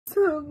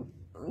So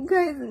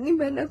guys,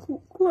 nimeenda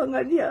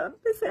kuangalia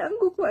pesa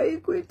yangu kwa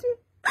Equity.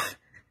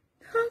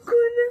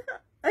 Hakuna.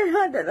 I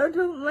had a lot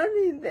of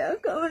money in the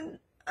account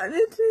and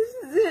it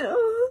is zero.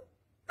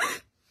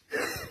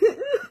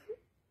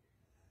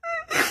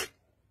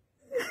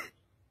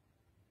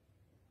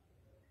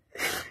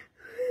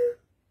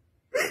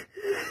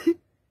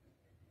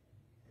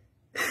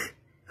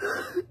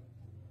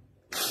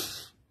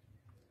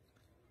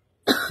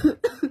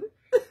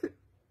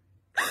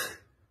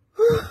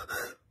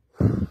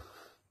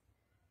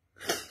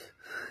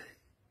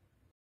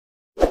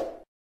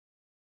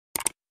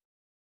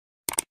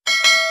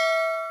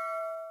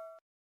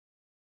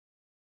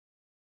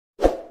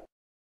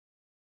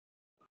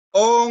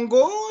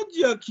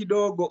 Ongoja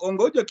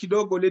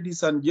kidogo,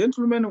 ladies and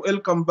gentlemen,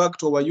 welcome back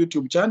to our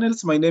YouTube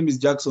channels. My name is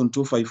Jackson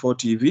 254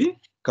 TV.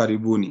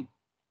 Karibuni.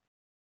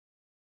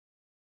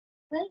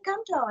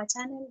 Welcome to our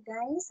channel,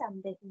 guys.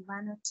 I'm the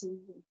Ivano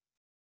TV.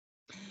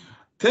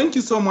 Thank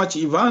you so much,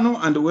 Ivano,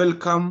 and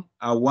welcome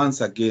once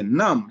again.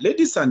 Now,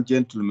 ladies and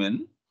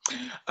gentlemen,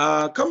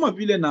 kama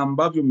vile na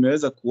ambavyo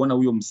mmeweza kuona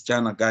huyo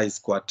msichana,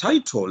 guys, kwa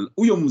title,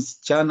 huyo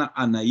msichana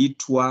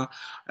anaitwa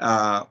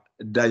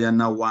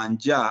Diana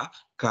Wanja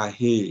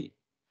Kahe.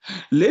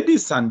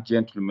 Ladies and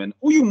gentlemen,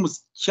 huyu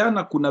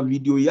msichana kuna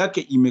video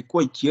yake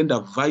imekuwa ikienda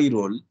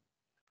viral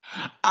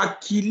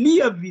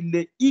akilia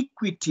vile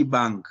Equity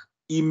Bank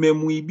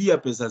imemuibia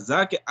pesa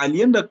zake.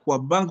 Alienda kwa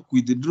bank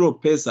withdraw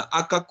pesa,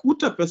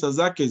 akakuta pesa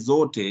zake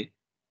zote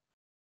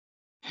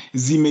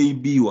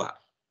zimeibiwa.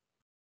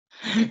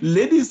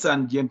 Ladies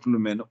and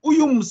gentlemen,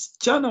 huyu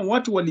msichana,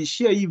 watu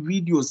walishare hii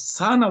video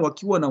sana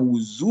wakiwa na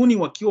huzuni,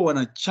 wakiwa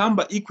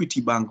wanachamba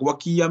Equity Bank,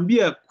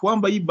 wakiambia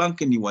kwamba hii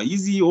bank ni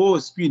waizi,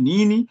 sijui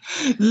nini.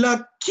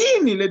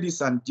 Lakini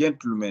ladies and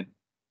gentlemen,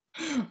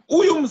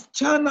 huyu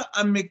msichana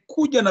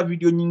amekuja na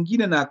video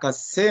nyingine na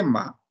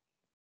akasema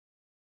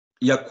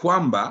ya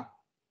kwamba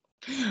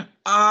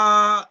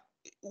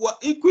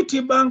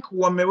Equity Bank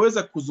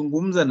wameweza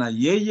kuzungumza na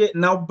yeye,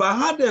 na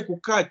baada ya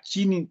kukaa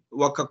chini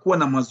wakakuwa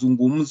na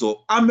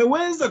mazungumzo,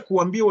 ameweza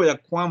kuambiwa ya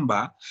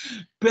kwamba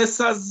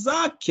pesa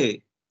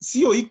zake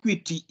sio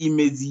Equity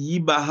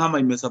imeziiba ama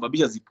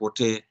imesababisha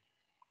zipotee.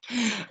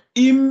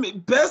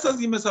 Pesa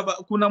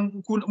kuna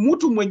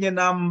mtu mwenye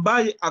na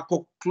ambaye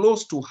ako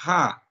close to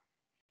her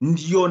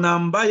ndio na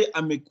ambaye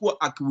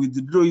amekuwa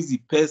akiwithdraw hizi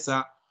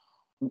pesa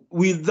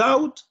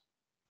without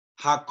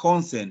her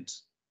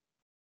consent.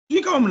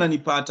 Hii kama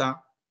mnanipata.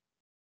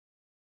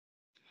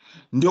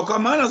 Ndio kwa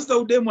maana sasa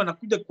udemu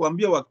anakuja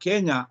kuambia wa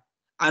Kenya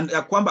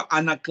ya kwamba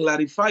ana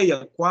clarify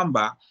ya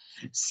kwamba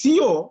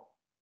sio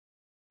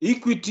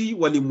Equity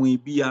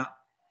walimuibia,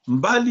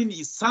 mbali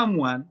ni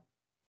someone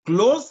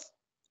close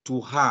to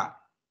her.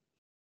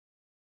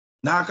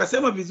 Na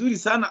akasema vizuri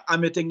sana,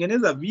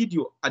 ametengeneza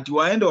video ati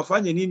waende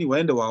wafanye nini,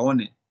 waende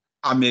waone.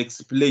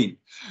 Ame-explain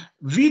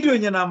video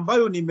yenye na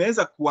ambayo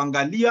nimeweza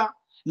kuangalia,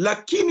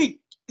 lakini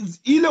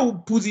ile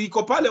upuzi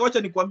iko pale.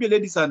 Wacha nikwambie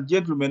ladies and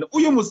gentlemen,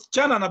 huyu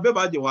msichana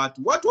anabeba aje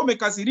watu. Watu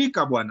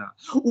wamekasirika bwana.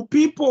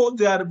 People,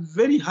 they are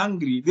very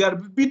hungry. They are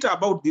bitter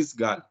about this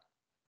girl.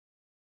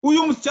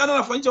 Huyu msichana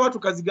anafanyisha watu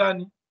kazi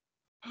gani?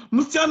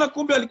 Msichana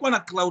kumbe alikuwa na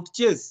cloud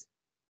chase.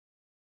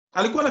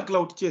 Alikuwa na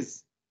cloud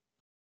chase.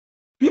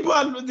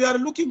 People they are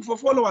looking for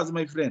followers,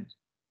 my friend.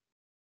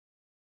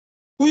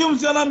 Huyu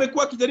msichana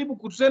amekuwa akijaribu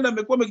kutrend,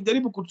 amekuwa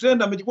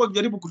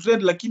akijaribu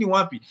kutrend, lakini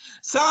wapi?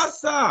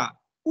 Sasa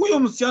huyo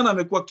msichana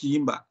amekuwa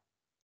kiimba.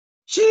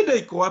 Shida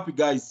iko wapi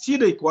guys?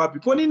 Shida iko wapi?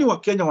 Kwa nini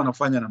Wakenya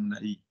wanafanya namna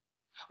hii?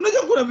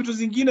 Unajua kuna vitu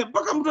zingine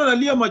mpaka mtu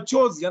analia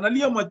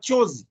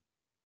machozi,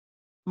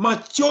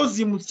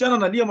 Machozi, msichana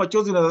analia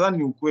machozi, na nadhani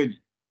ni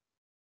ukweli.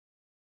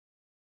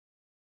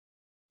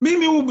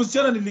 Mimi huyu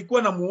msichana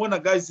nilikuwa namuona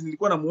guys,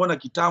 nilikuwa namuona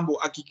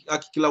kitambo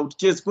cloud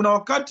chase. Kuna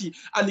wakati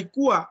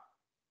alikuwa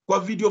kwa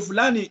video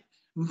fulani,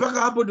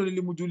 mpaka hapo ndo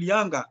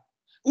nilimjulianga.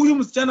 Huyu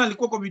msichana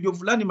alikuwa kwa video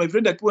fulani, my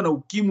friend, akiwa na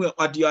ukimwi,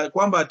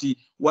 kwamba ati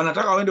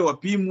wanataka waende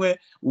wapimwe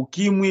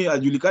ukimwi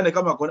ajulikane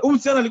kama kwa. Huyu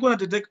msichana alikuwa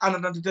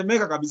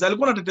anatetemeka kabisa,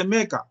 alikuwa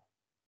anatetemeka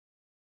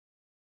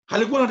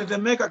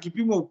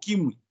akipimwa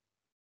ukimwi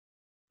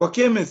kwa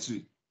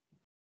chemistry.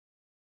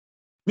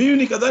 Mimi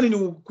nikadhani ni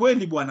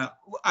ukweli bwana,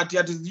 ati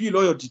sijui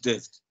loyalty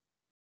test.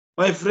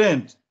 My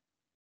friend,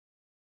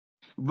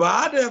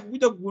 baada ya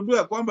kuja kugundua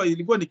ya kwamba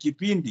ilikuwa ni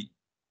kipindi,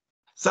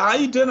 saa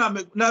hii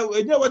tena na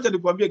wenyewe, wacha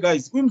nikwambie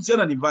guys, huyu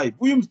msichana ni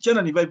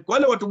vibe. Kwa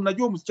wale watu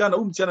mnajua huyu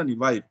msichana ni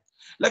vibe.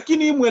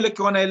 Lakini hii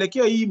mwelekeo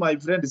wanaelekea hii, my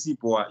friend, si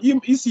poa.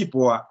 Hii si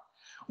poa.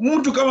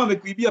 Mtu kama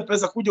amekuibia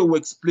pesa, kuja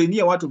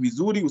uexplainia watu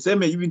vizuri,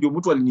 useme hivi ndio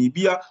mtu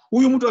aliniibia.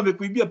 Huyu mtu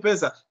amekuibia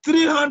pesa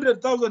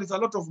 300,000 is a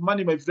lot of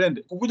money, my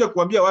friend. Kukuja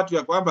kuambia watu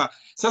ya kwamba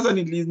sasa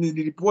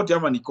ni report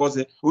ama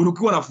nikose,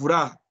 ukiwa na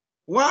furaha.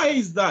 Why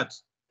is that?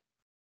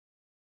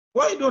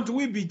 Why don't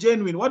we be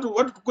genuine?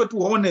 Watu tukue tu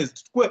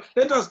honest.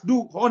 Let us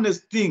do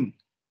honest thing.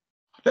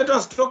 Let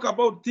us talk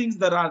about things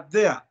that are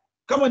there.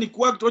 Kama ni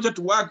kuact, wacha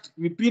tu act.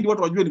 Vipindi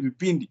watu wajue ni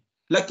vipindi.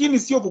 Lakini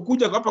sio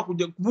kukuja hapa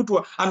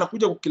mtu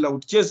anakuja ku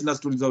cloud chase na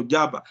stories za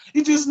ujaba.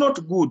 It is not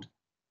good.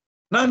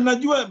 Na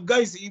najua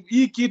guys,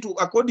 hii kitu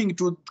according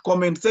to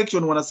comment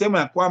section wanasema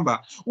ya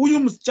kwamba huyu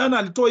msichana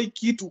alitoa hii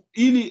kitu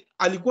ili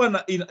alikuwa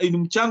na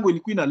mchango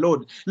ilikuwa ina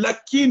load,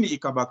 lakini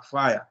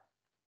ikabackfire.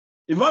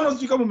 Ivano,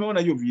 sijui kama umeona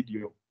hiyo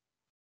video.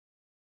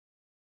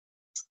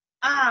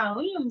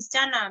 Huyu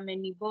msichana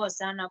ameniboa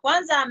sana.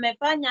 Kwanza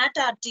amefanya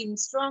hata Team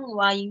Strong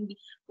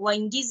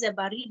waingize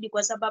baridi,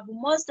 kwa sababu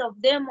most of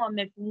them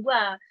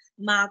wamefungua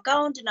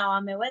account na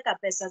wameweka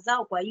pesa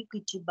zao kwa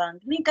Equity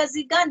Bank. Ni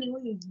kazi gani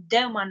huyu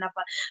dem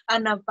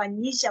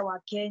anafanyisha wa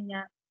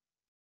Kenya?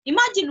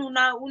 Imagine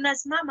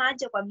unasimama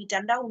aje kwa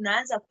mitandao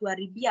unaanza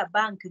kuharibia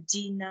bank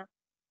jina.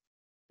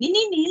 Ni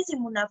nini hizi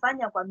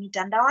mnafanya kwa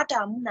mitandao? Hata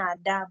hamna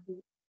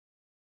adabu.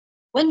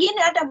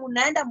 Wengine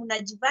hata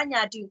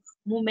mnajifanya ati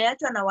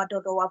mumeachwa na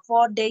watoto wa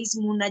 4 days,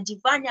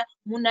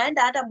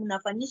 mnaenda hata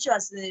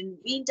mnafanyishwa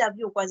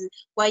interview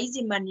kwa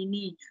hizi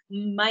manini,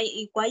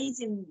 kwa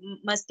hizi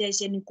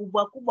station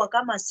kubwa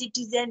kama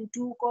Citizen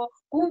Tuko,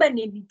 kumbe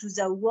ni vitu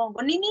za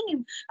uongo. Ni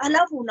nini?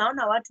 Alafu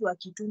unaona watu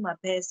wakituma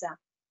pesa.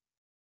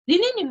 Ni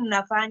nini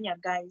mnafanya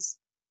guys?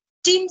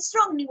 Team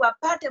Strong ni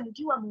wapate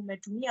mkiwa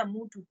mmetumia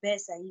mtu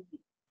pesa hivi.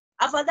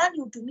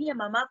 Afadhali utumie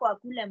mamako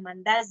akule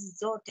mandazi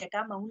zote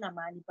kama una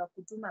mahali pa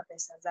kutuma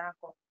pesa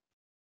zako.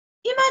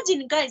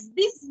 Imagine guys,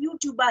 these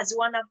YouTubers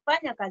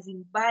wanafanya kazi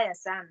mbaya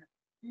sana.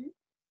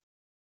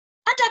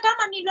 Hata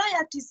kama ni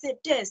loyalty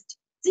test,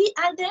 see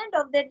at the end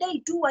of the day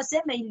tu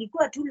waseme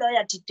ilikuwa tu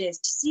loyalty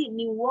test, si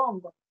ni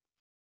uongo.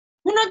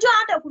 Unajua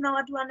hata kuna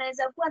watu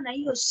wanaweza kuwa na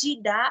hiyo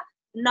shida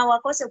na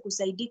wakose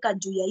kusaidika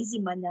juu ya hizi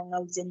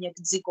manyang'au zenye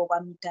ziko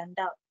kwa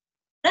mitandao.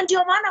 Na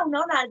ndio maana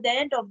unaona at the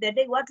end of the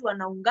day watu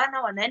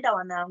wanaungana wanaenda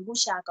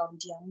wanaangusha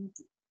akaunti ya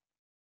mtu.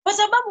 Kwa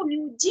sababu ni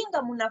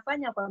ujinga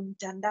mnafanya kwa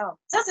mitandao.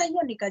 Sasa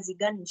hiyo ni kazi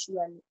gani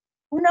surely?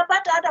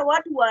 Unapata hata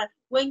watu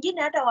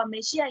wengine hata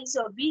wameshare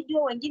hizo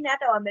video, wengine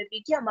hata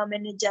wamepikia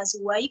managers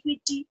wa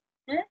Equity.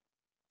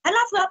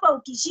 Halafu hapa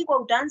ukishikwa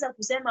utaanza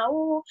kusema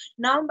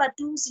naomba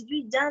tu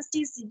sijui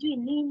justice sijui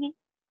nini.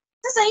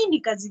 Sasa hii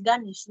ni kazi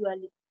gani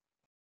surely?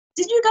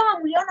 Sijui kama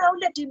mliona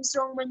ule Team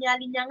Strong mwenye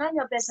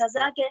alinyang'anywa pesa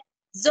zake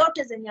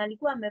zote zenye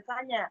alikuwa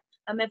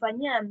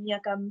amefanyia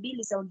miaka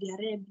 2 Saudi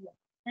Arabia.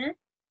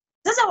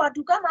 Sasa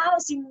watu kama hao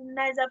si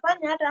mnaweza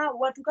fanya hata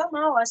watu kama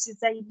hao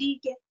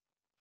wasisaidike.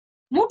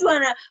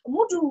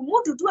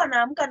 Mtu tu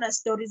anaamka na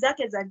story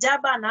zake za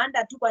jaba,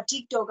 anaenda tu kwa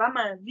TikTok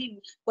ama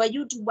kwa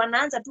YouTube,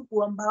 anaanza tu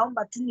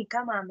kuombaomba tu ni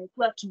kama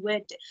amekuwa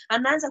kiwete.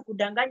 Anaanza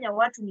kudanganya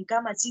watu ni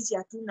kama sisi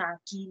hatuna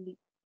akili.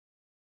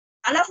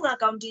 Alafu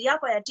akaunti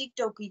yako ya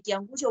TikTok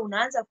ikiangusha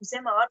unaanza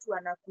kusema watu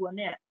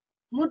wanakuonea.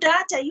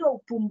 Mtaacha hiyo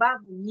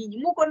upumbavu nyinyi.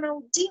 Mko na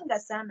ujinga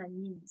sana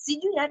nyinyi.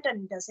 Sijui hata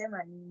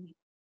nitasema nini.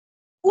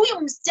 Huyu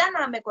msichana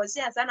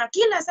amekosea sana.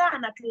 Kila saa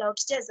ana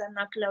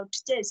cloud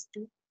chase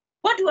tu.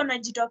 Watu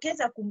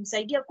wanajitokeza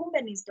kumsaidia,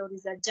 kumbe ni story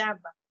za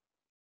jaba.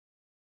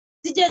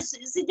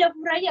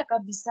 Sijafurahia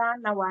kabisa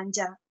na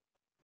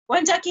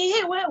Wanjaki,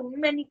 hii wewe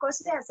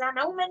umenikosea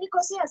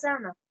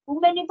sana.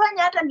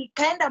 Umenifanya hata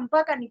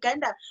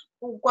nikaenda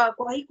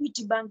kwa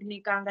Equity Bank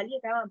nikaangalia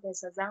kama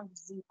pesa zangu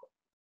ziko.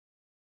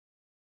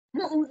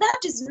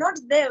 That is not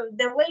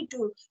the way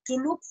to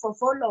look for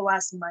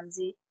followers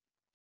manzi.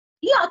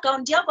 Hiyo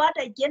account yako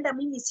hata ikienda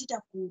mimi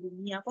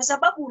sitakuhurumia kwa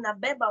sababu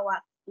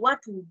unabeba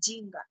watu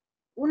ujinga.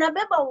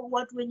 Unabeba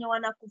watu wenye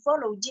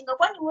wanakufollow ujinga,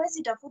 kwani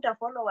huwezi tafuta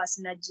followers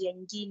na njia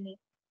nyingine.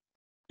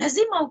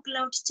 Lazima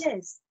ucloud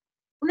chase.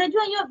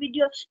 Unajua hiyo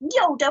video,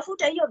 ndio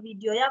utafuta hiyo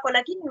video yako,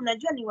 lakini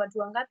unajua ni watu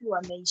wangapi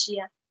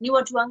wameishia, ni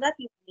watu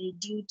wangapi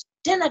wameedit.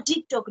 Tena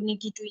TikTok ni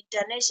kitu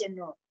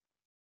international.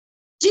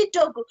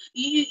 TikTok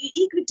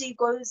Equity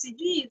iko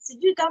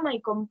sijui kama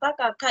iko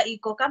mpaka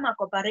iko kama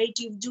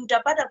cooperative. Juu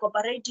utapata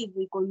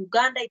cooperative iko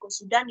Uganda, iko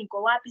Sudan,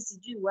 iko wapi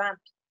sijui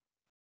wapi.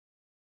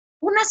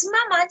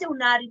 Unasimama aje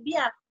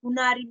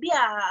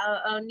unaharibia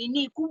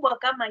nini kubwa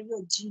kama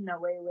hiyo jina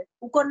wewe.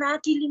 Uko na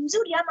akili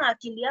mzuri ama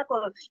akili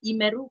yako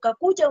imeruka?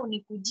 Kuja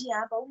unikujia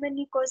hapa,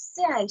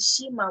 umenikosea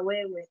heshima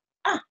wewe.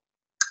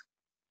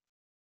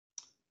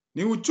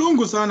 Ni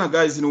uchungu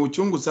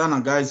sana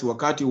guys,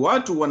 wakati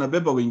watu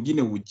wanabeba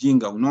wengine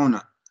ujinga,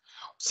 unaona.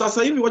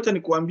 Sasa hivi wacha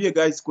nikuambie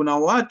guys, kuna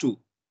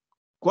watu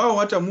kwao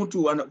hata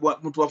mtu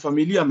wa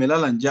familia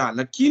amelala njaa,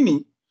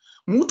 lakini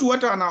mtu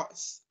hata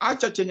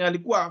anaacha chenye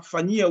alikuwa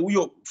afanyia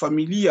huyo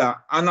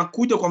familia,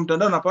 anakuja kwa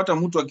mtandao anapata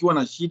mtu akiwa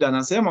na shida,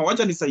 anasema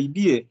wacha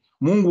nisaidie,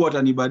 Mungu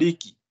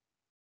atanibariki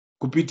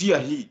kupitia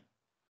hii.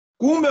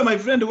 Kumbe my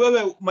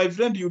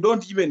friend you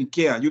don't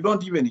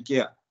even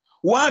care.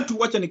 Watu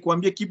wacha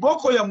nikuambie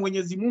kiboko ya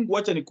Mwenyezi Mungu,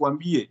 wacha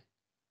nikuambie.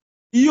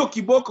 Hiyo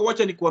kiboko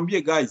wacha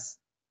nikuambie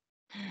guys.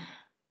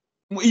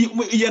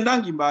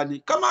 Iendangi mbali.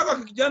 Kama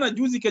aka kijana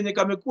juzi kenye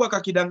kamekuwa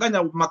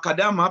kakidanganya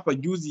makadama hapa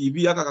juzi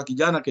hivi, aka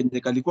kijana kenye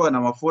kalikuwa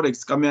na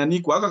maforex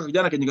kameanikwa, aka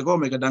kijana kenye kalikuwa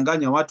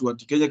amekadanganya watu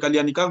ati kenye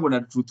kalianikango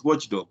na Truth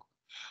Watchdog.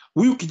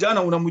 Huyu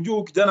kijana unamjua,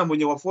 huyu kijana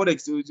mwenye wa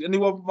forex, ni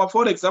wa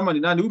forex ama ni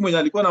nani? Huyu mwenye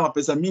alikuwa na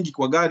mapesa mingi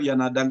kwa gari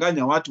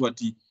anadanganya watu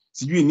ati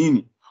sijui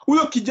nini.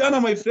 Huyo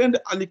kijana my friend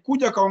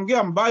alikuja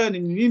kaongea mbaya ni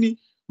nini?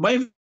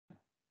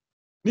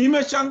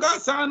 Nimeshangaa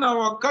sana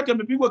wakati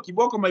amepigwa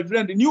kiboko my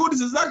friend.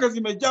 Nudes zake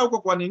zimejaa huko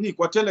kwa nini?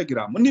 Kwa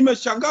Telegram.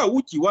 Nimeshangaa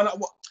uchi.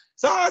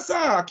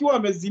 Sasa akiwa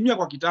amezimia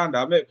kwa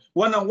kitanda,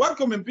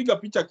 wanawake wamempiga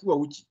picha akiwa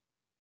uchi.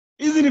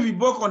 Hizi ni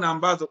viboko na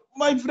ambazo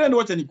my friend,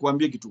 wacha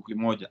nikuambie kitu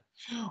kimoja.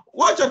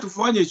 Wacha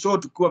tufanye show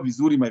tukiwa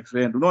vizuri my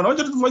friend. Unaona,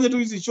 wacha tufanye tu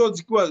hizi show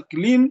zikiwa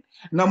clean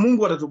na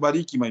Mungu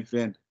atatubariki my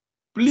friend.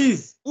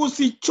 Please,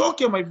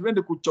 usichoke my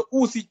friend,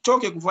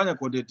 usichoke kufanya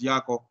content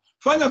yako.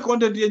 Fanya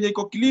content yenye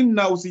iko clean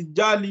na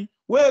usijali.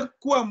 We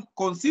kuwa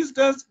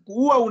consistent,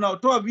 huwa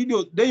unatoa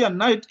video day and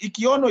night,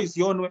 ikionwa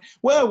isionwe,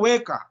 we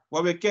weka,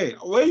 wawekee.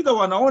 Either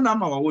wanaona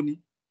ama waoni.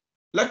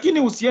 Lakini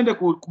usiende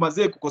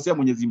kumazee kukosea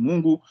Mwenyezi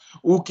Mungu,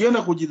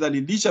 ukienda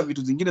kujidhalilisha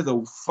vitu zingine za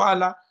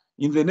ufala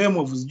in the name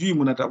of sijui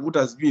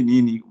mnatafuta sijui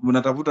nini,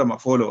 mnatafuta ma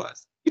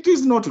followers. It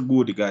is not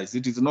good guys,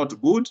 it is not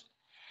good.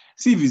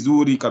 Si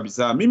vizuri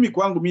kabisa. Mimi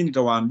kwangu mimi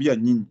nitawaambia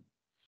nyinyi,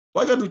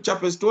 wacha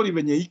tuchape story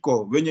venye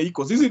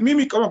iko. Sisi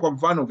mimi kama kwa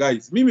mfano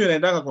guys, mimi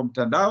naendanga kwa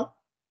mtandao,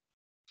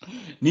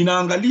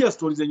 ninaangalia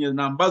stories zenye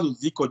na ambazo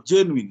ziko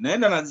genuine,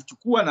 naenda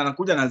nazichukua na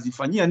nakuja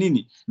nazifanyia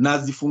nini,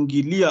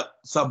 nazifungilia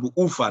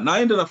subwoofer,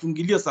 naenda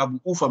nafungilia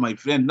subwoofer my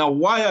friend, na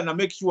wire na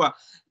make sure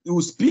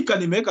speaker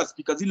nimeweka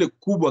speaker zile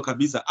kubwa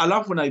kabisa,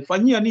 alafu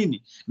naifanyia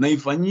nini,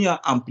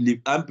 naifanyia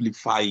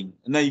amplifying,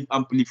 na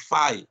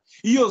amplify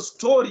hiyo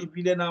story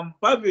vile na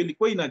ambavyo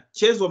ilikuwa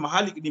inachezwa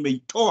mahali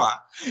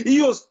nimeitoa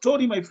hiyo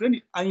story my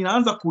friend,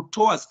 inaanza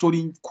kutoa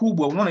story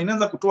kubwa. Unaona,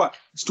 inaanza kutoa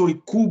story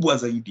kubwa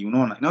zaidi.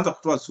 Unaona, inaanza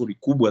kutoa story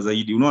kubwa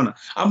zaidi. Unaona,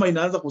 ama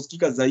inaanza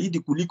kusikika zaidi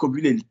kuliko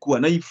vile ilikuwa,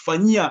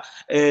 naifanyia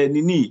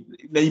nini,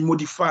 na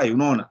imodify.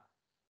 Unaona,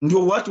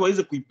 ndio watu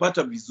waweze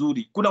kuipata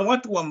vizuri. Kuna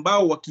watu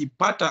ambao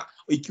wakipata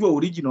ikiwa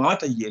original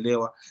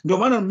hataielewa. Ndio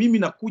maana mimi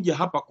nakuja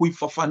hapa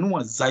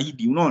kuifafanua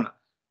zaidi. Unaona,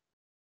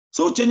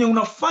 so chenye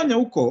unafanya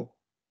huko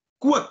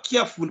kuwa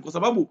careful, kwa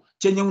sababu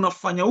chenye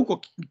unafanya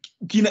huko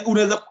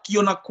unaweza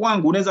kukiona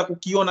kwangu, unaweza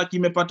kukiona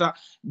kimepata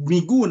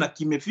miguu na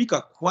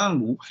kimefika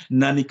kwangu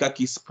na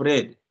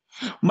nikakispread.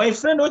 My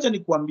friend, wacha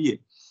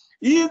nikuambie,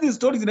 hizi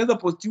stories zinaweza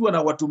postiwa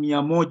na watu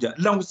 100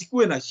 na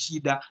usikuwe na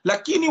shida,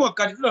 lakini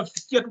wakati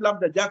tunafikia tu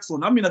labda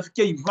Jackson, ama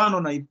inafikia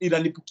Ivano na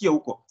inalipukia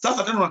huko,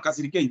 sasa tena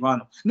unakasirikia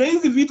Ivano, na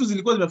hizi vitu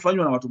zilikuwa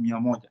zimefanywa na watu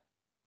 100.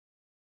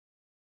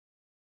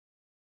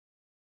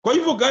 Kwa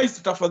hivyo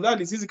guys,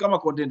 tafadhali sisi kama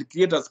content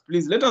creators,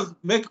 please let us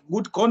make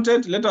good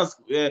content. Let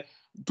us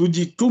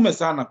tujitume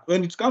sana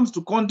when it comes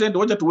to content.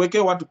 Wacha tuweke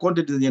watu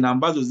content zenye na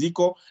ambazo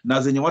ziko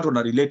na zenye watu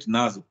wana relate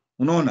nazo.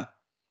 Unaona,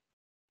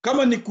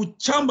 kama ni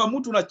kuchamba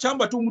mtu, na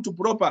chamba tu mtu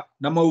proper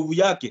na maovu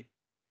yake.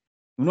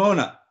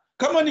 Unaona,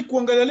 kama ni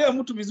kuongelelea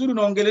mtu vizuri,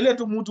 unaongelelea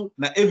tu mtu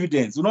na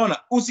evidence. Unaona,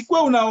 usikuwe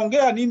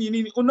unaongea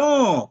nini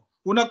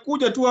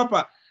unakuja tu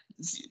hapa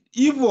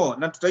hivyo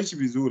na tutaishi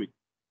vizuri.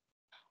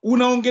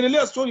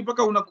 Unaongelelea story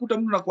mpaka unakuta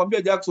mtu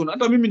anakuambia Jackson,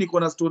 hata mimi niko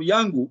na story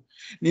yangu,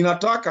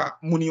 ninataka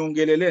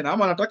mniongelelee, na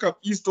ama nataka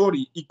hii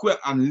story ikuwe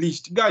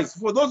unleashed. Guys,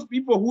 for those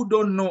people who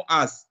don't know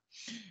us,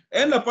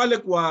 enda pale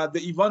kwa The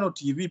Ivano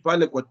TV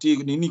pale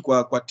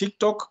kwa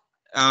TikTok,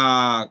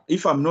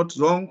 if I'm not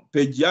wrong,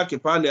 page yake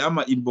pale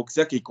ama inbox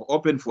yake iko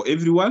open for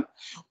everyone.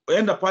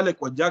 Enda pale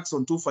kwa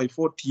Jackson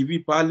 254 TV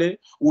pale,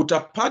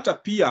 utapata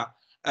pia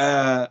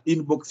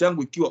inbox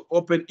yangu ikiwa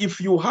open.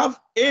 If you have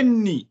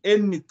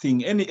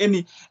anything,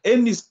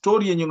 any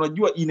story yenye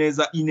unajua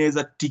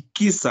inaweza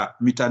tikisa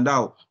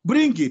mitandao,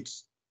 bring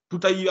it,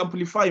 tutai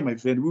amplify my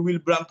friend, we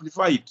will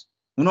amplify it.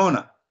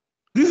 Unaona,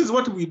 this is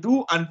what we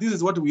do and this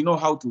is what we know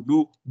how to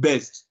do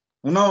best.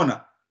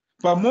 Unaona,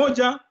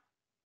 pamoja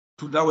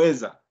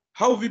tunaweza.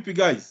 How vipi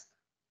guys?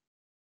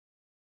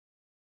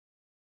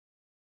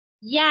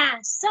 Yeah,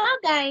 so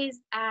guys,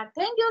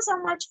 thank you so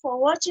much for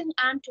watching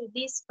unto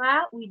this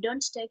far. We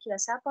don't take your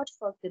support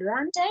for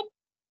granted.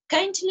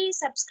 Kindly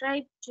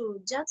subscribe to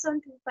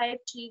Jackson 25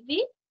 TV,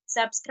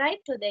 subscribe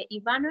to the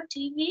Ivano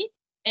TV,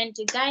 and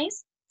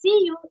guys,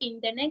 see you in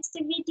the next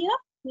video.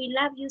 We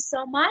love you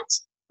so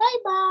much.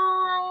 Bye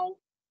bye.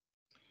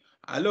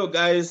 Hello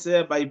guys,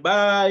 bye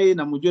bye,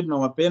 na mjue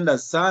tunawapenda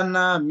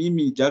sana.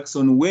 Mimi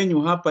Jackson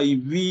wenyu hapa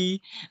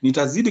hivi,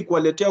 nitazidi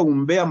kuwaletea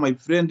umbea my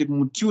friend.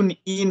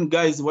 Mtune in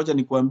guys, wacha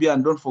nikuambia,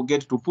 and don't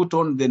forget to put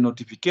on the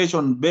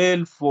notification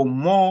bell for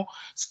more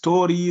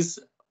stories.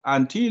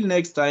 Until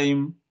next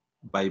time,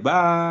 bye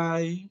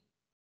bye.